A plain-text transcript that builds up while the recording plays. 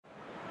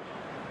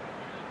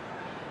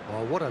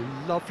Well, what a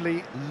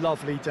lovely,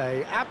 lovely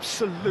day.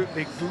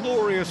 Absolutely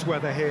glorious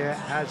weather here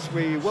as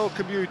we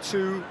welcome you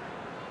to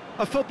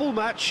a football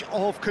match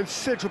of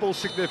considerable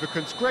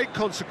significance, great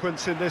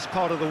consequence in this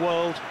part of the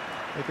world.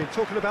 They've been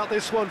talking about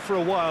this one for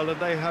a while and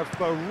they have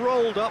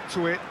rolled up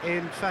to it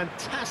in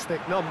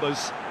fantastic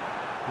numbers.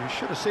 You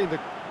should have seen the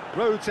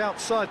roads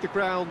outside the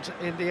ground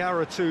in the hour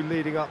or two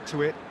leading up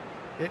to it.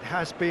 It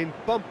has been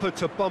bumper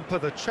to bumper,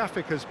 the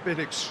traffic has been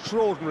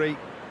extraordinary,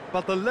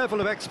 but the level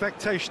of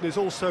expectation is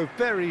also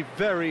very,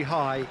 very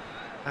high.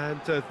 And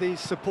these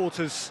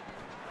supporters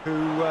who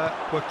were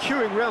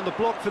queuing round the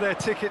block for their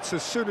tickets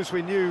as soon as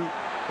we knew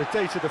the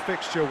date of the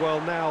fixture,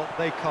 well, now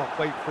they can't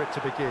wait for it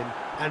to begin.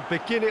 And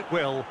begin it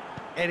will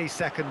any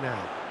second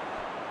now.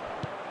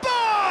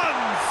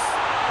 Barnes!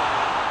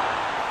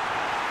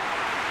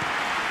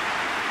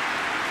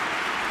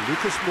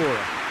 Lucas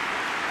Moura.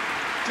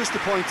 Just to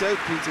point out,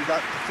 Peter,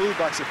 that the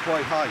fullbacks are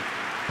quite high.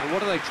 And what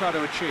do they try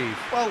to achieve?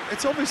 Well,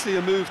 it's obviously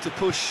a move to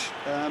push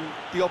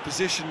the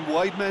opposition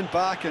wide men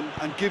back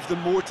and give them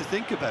more to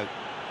think about.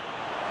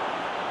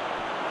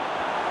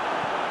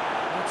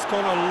 It's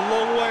gone a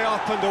long way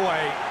up and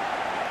away.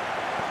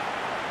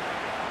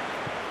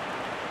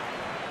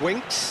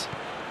 Winks.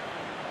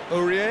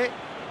 Aurier.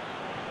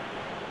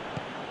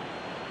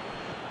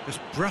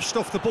 Just brushed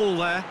off the ball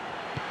there.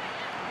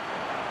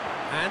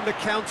 And the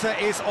counter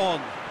is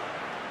on.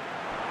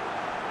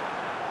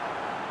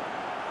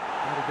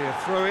 That'll be a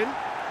throw-in.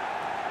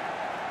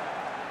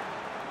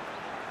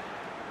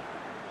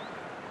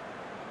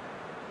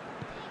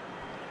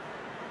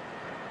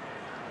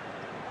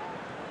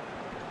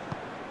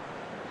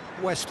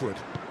 Westwood.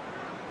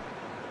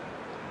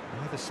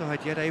 Neither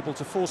side yet able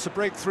to force a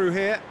breakthrough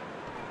here.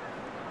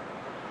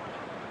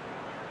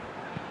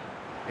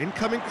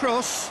 Incoming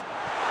cross.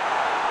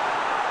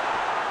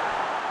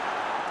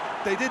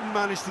 They didn't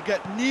manage to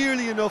get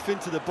nearly enough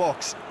into the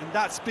box, and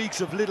that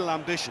speaks of little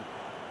ambition.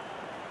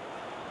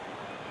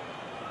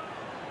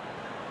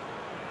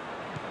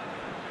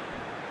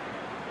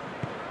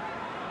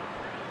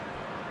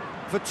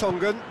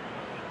 Vertonghen.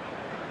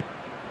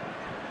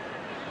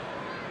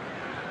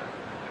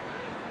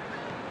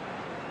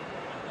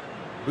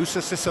 Moussa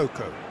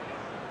Sissoko.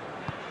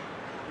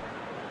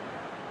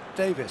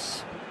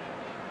 Davis.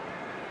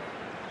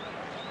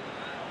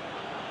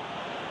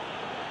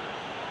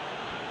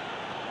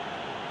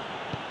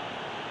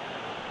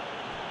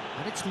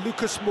 And it's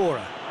Lucas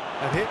Moura.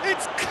 And here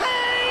it's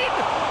Kane!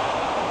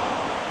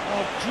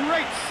 Oh,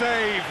 great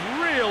save,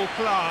 real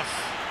class.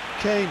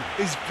 Kane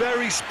is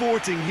very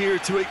sporting here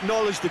to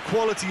acknowledge the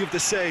quality of the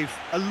save.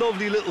 A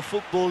lovely little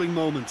footballing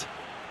moment.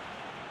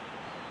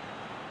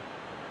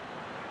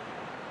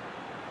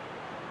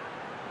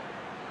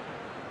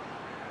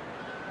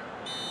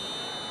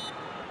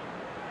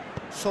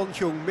 Son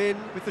Heung-min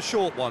with the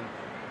short one.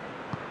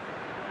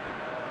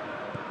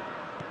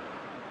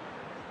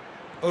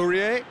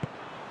 Aurier.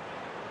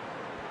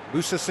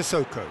 Moussa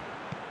Sissoko.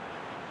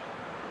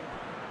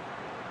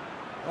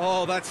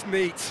 Oh, that's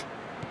neat.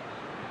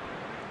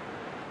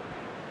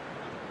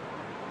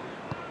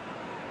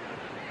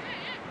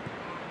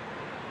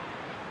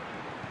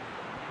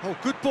 Oh,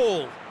 good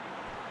ball.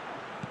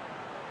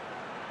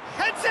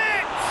 Heads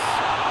it!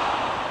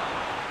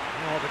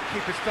 Oh, the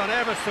keeper's done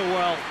ever so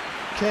well.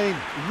 Kane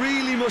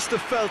really must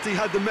have felt he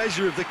had the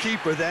measure of the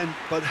keeper then,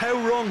 but how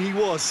wrong he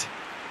was.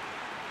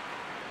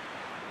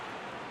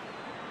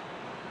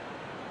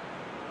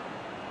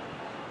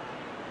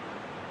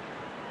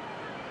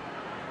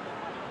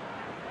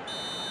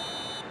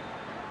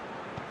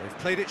 They've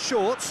played it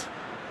short.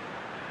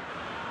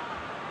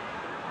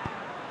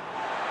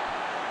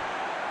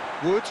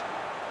 Wood.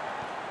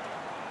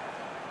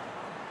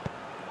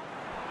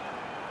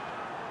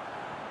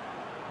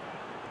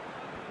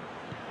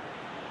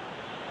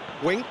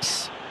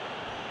 Winks.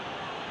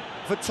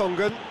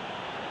 Vertonghen.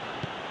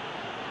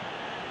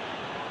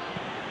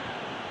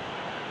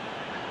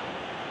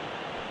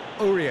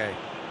 Aurier.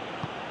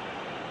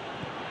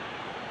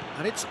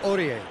 And it's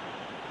Aurier.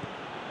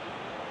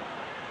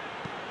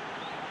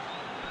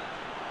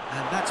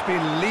 And that's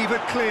been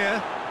levered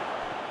clear.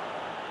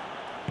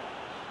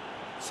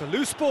 It's a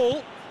loose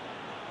ball.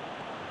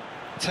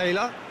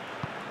 Taylor.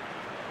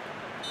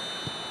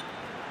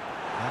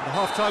 And the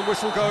half-time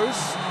whistle goes.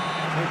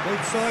 So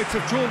both sides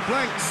have drawn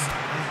blanks.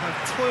 They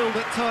have toiled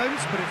at times,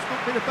 but it's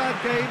not been a bad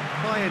game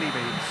by any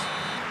means.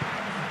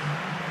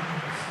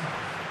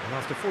 And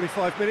after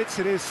 45 minutes,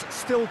 it is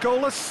still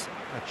goalless.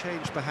 A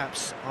change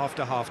perhaps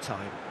after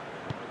half-time.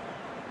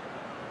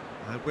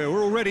 And we're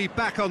already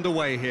back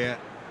underway here.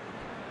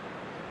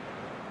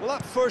 Well,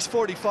 that first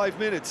 45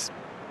 minutes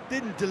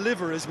didn't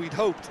deliver as we'd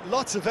hoped.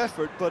 Lots of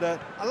effort, but a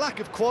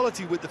lack of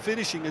quality with the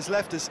finishing has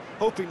left us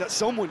hoping that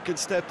someone can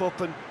step up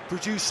and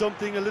produce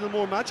something a little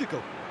more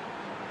magical.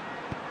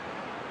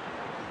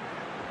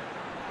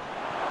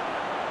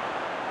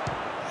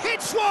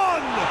 Hits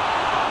one!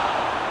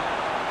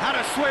 Had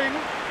a swing,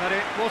 but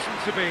it wasn't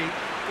to be.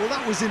 Well,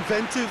 that was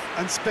inventive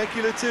and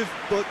speculative,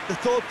 but the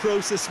thought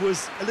process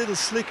was a little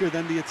slicker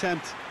than the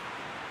attempt.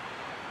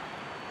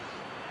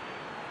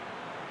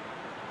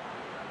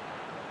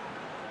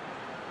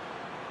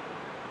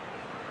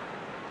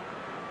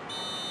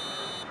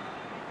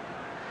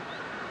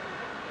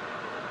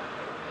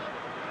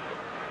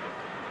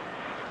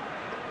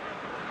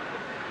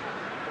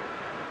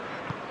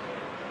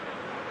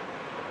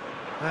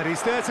 And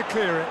he's there to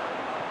clear it.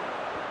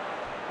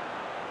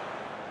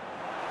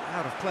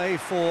 Out of play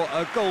for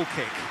a goal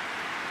kick.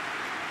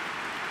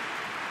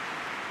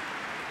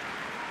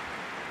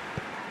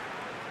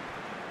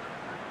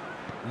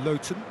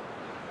 Lowton.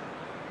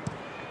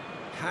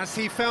 Has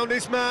he found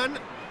his man?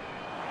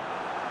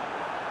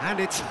 And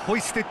it's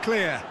hoisted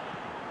clear.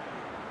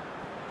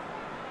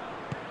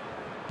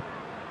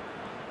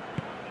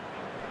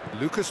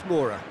 Lucas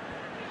Moura.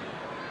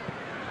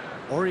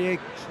 Aurier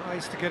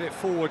tries to get it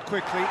forward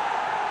quickly.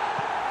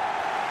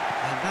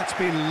 And that's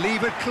been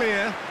levered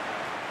clear.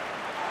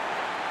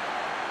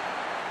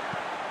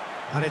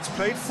 And it's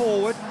played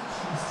forward.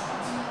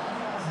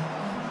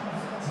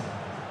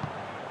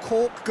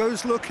 Cork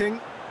goes looking.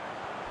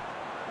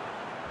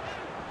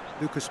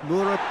 Lucas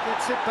Moura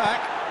gets it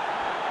back.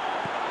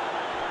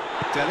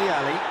 Dele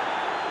Alli.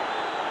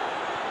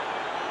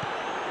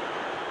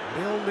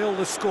 0-0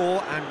 the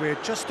score, and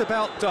we're just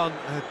about done.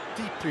 A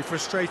deeply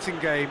frustrating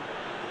game.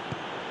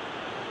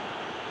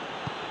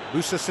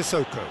 Moussa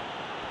Sissoko.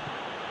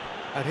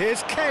 And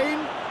here's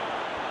Kane.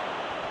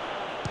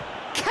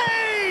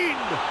 Kane!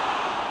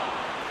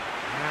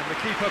 And the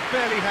keeper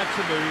barely had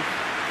to move.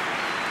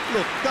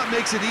 Look, that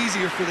makes it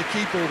easier for the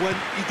keeper when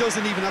he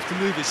doesn't even have to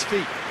move his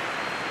feet.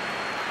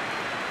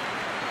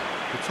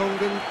 The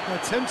Tongan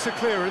attempts a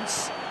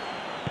clearance.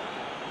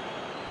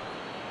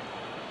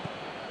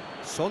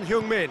 Son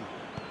Heung-min.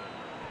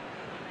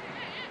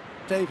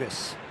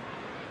 Davis.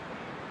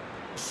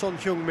 Son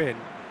Heung-min.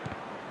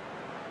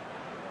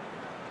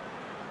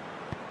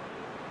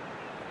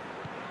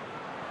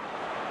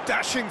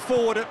 Dashing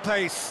forward at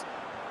pace.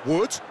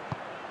 Wood.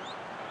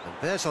 And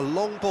there's a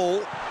long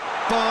ball.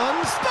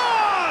 Barnes!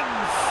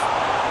 Barnes!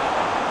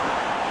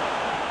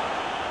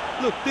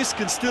 Look, this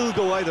can still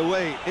go either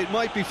way. It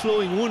might be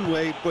flowing one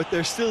way, but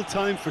there's still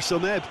time for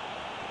some ebb.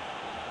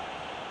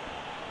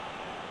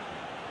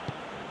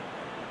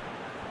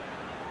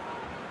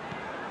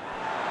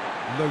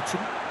 Lowton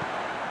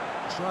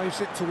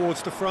drives it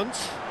towards the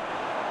front.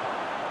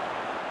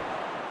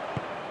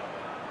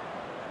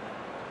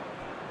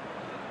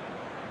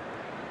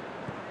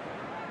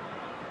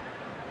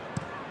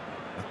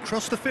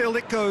 Across the field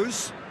it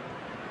goes.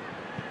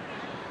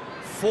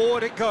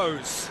 Forward it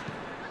goes.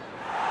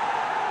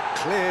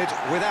 Cleared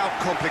without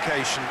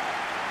complication.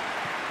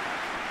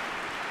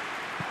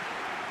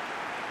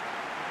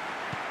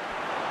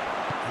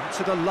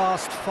 Into the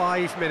last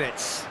 5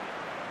 minutes.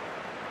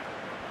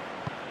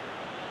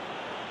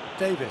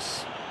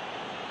 Davis.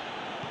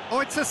 Oh,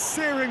 it's a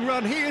searing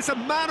run. He is a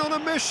man on a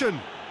mission.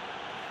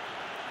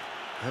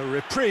 A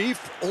reprieve,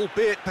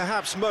 albeit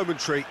perhaps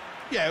momentary.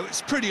 Yeah,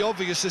 it's pretty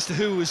obvious as to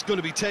who was going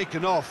to be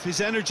taken off. His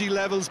energy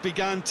levels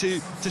began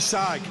to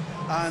sag,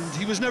 and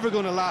he was never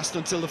going to last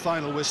until the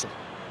final whistle.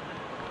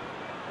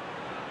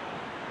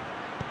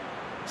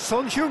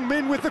 Son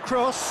Heung-min with the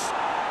cross.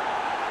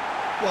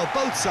 Well,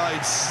 both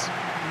sides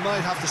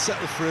might have to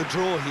settle for a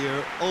draw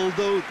here,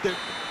 although they're...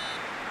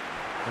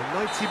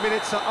 The 90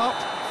 minutes are up,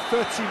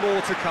 30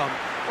 more to come.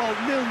 Well,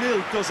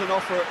 0-0 doesn't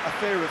offer a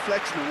fair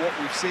reflection of what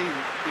we've seen.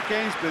 The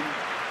game's been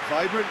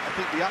vibrant. I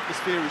think the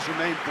atmosphere has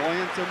remained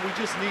buoyant, and we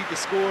just need the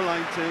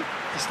scoreline to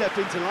step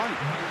into line.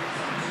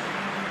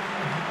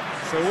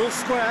 So all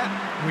square,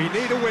 we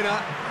need a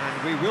winner, and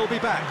we will be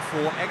back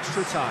for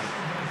extra time.